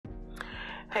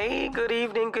Hey, good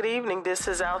evening, good evening. This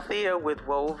is Althea with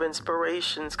Wove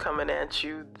Inspirations coming at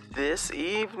you this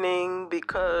evening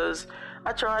because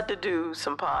I tried to do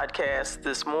some podcasts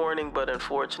this morning, but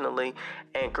unfortunately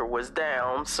Anchor was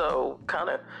down, so kind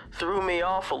of threw me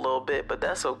off a little bit, but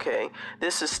that's okay.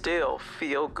 This is still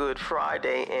Feel Good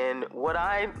Friday, and what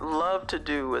I love to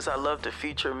do is I love to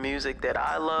feature music that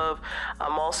I love.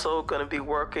 I'm also going to be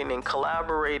working and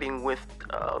collaborating with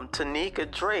Tanika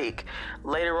Drake.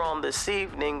 Later on this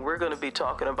evening, we're going to be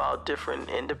talking about different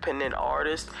independent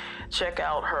artists. Check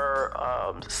out her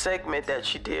segment that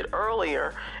she did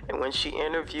earlier, and when she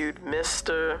interviewed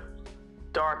Mr.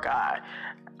 Dark Eye.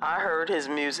 I heard his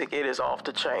music, it is off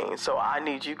the chain. So I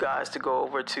need you guys to go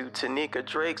over to Tanika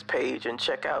Drake's page and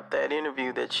check out that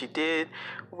interview that she did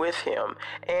with him.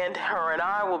 And her and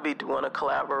I will be doing a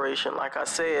collaboration, like I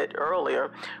said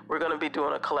earlier. We're going to be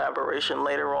doing a collaboration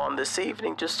later on this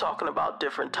evening, just talking about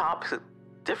different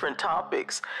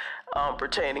topics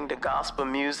pertaining to gospel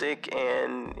music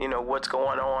and what's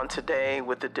going on today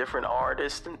with the different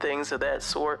artists and things of that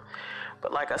sort.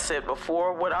 But like I said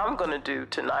before, what I'm going to do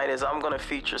tonight is I'm going to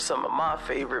feature some of my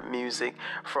favorite music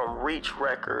from Reach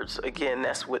Records. Again,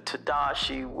 that's with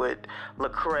Tadashi, with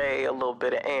Lecrae, a little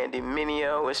bit of Andy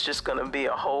Mineo. It's just going to be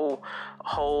a whole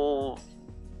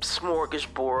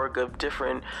smorgasbord of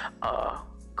different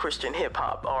Christian hip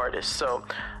hop artists. So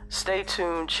stay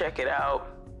tuned, check it out.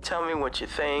 Tell me what you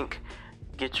think.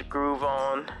 Get your groove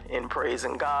on in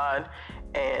praising God.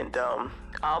 And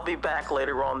I'll be back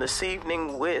later on this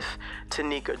evening with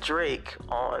Tanika Drake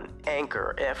on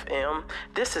Anchor FM.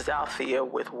 This is Althea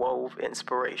with Wove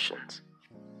Inspirations.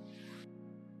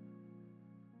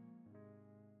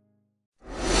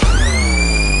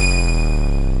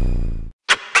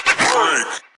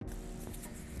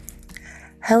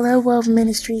 Hello, Wove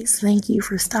Ministries. Thank you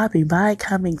for stopping by,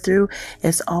 coming through.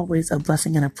 It's always a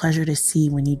blessing and a pleasure to see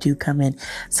when you do come in.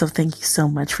 So thank you so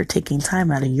much for taking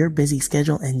time out of your busy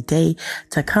schedule and day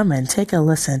to come and take a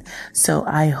listen. So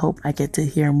I hope I get to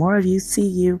hear more of you, see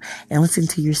you, and listen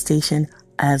to your station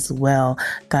as well.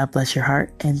 God bless your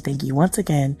heart. And thank you once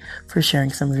again for sharing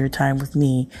some of your time with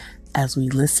me as we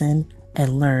listen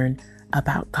and learn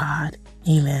about God.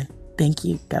 Amen. Thank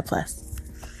you. God bless.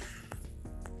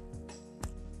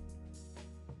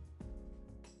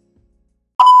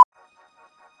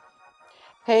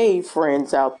 Hey,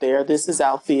 friends out there, this is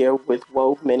Althea with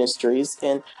Wove Ministries,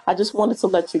 and I just wanted to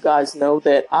let you guys know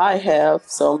that I have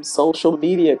some social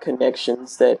media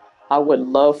connections that I would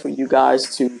love for you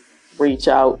guys to reach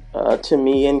out to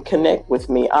me and connect with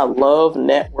me. I love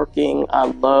networking. I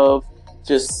love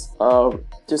just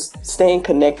staying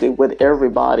connected with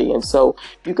everybody, and so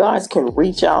you guys can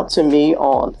reach out to me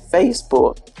on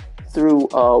Facebook through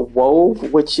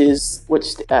WOVE, which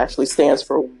actually stands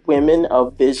for Women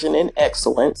of Vision and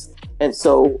Excellence. And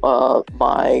so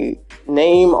my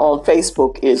name on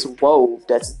Facebook is WOVE.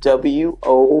 That's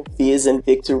W-O-V as in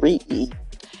Victory E.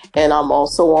 And I'm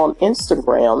also on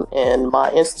Instagram, and my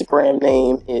Instagram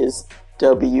name is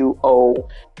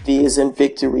W-O-V as in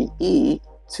Victory E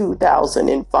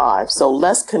 2005. So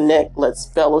let's connect, let's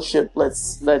fellowship,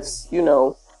 let's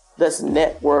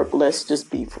network, let's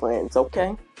just be friends,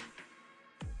 okay?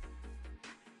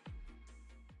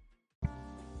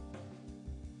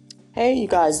 Hey, you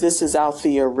guys, this is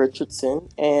Althea Richardson,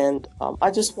 and I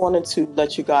just wanted to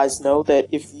let you guys know that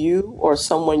if you or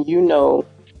someone you know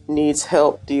needs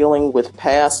help dealing with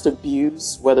past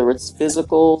abuse, whether it's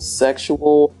physical,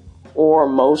 sexual, or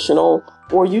emotional,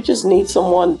 or you just need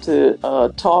someone to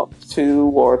talk to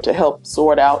or to help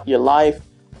sort out your life,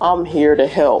 I'm here to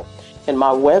help. And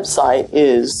my website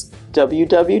is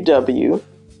www.althea,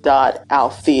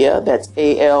 that's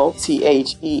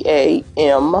ALTHEAM,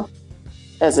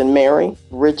 as in Mary,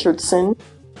 Richardson,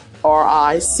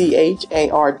 RICHARDSON,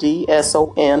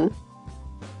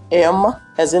 M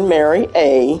as in Mary,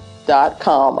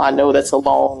 A.com. I know that's a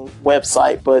long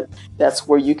website, but that's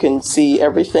where you can see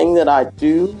everything that I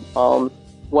do,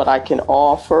 what I can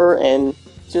offer, and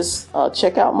just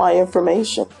check out my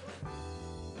information.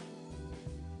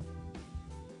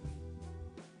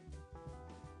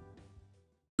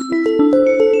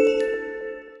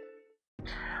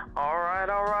 All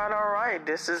right.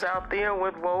 This is Althea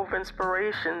with Wove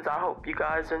Inspirations. I hope you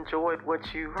guys enjoyed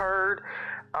what you heard.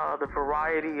 The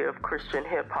variety of Christian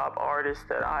hip hop artists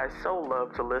that I so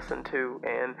love to listen to.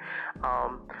 And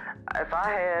if I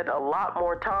had a lot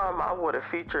more time, I would have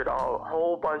featured a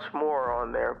whole bunch more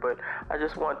on there. But I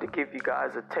just want to give you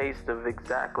guys a taste of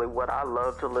exactly what I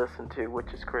love to listen to,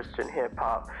 which is Christian hip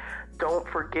hop. Don't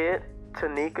forget,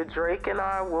 Tanika Drake and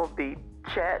I will be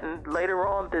chatting later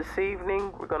on this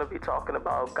evening. We're going to be talking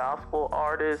about gospel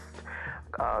artists,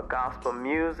 gospel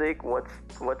music,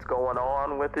 what's going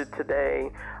on with it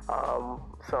today.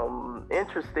 Some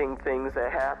interesting things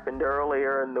that happened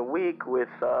earlier in the week with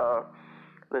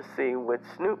with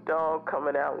Snoop Dogg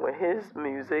coming out with his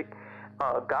music,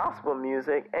 gospel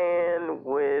music, and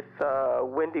with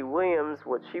Wendy Williams,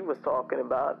 what she was talking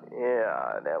about.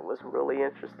 Yeah, that was really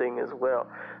interesting as well.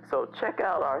 So check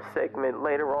out our segment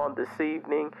later on this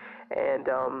evening, and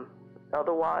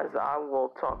otherwise I will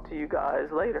talk to you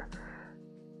guys later.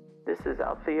 This is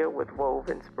Althea with Wove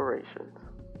Inspirations.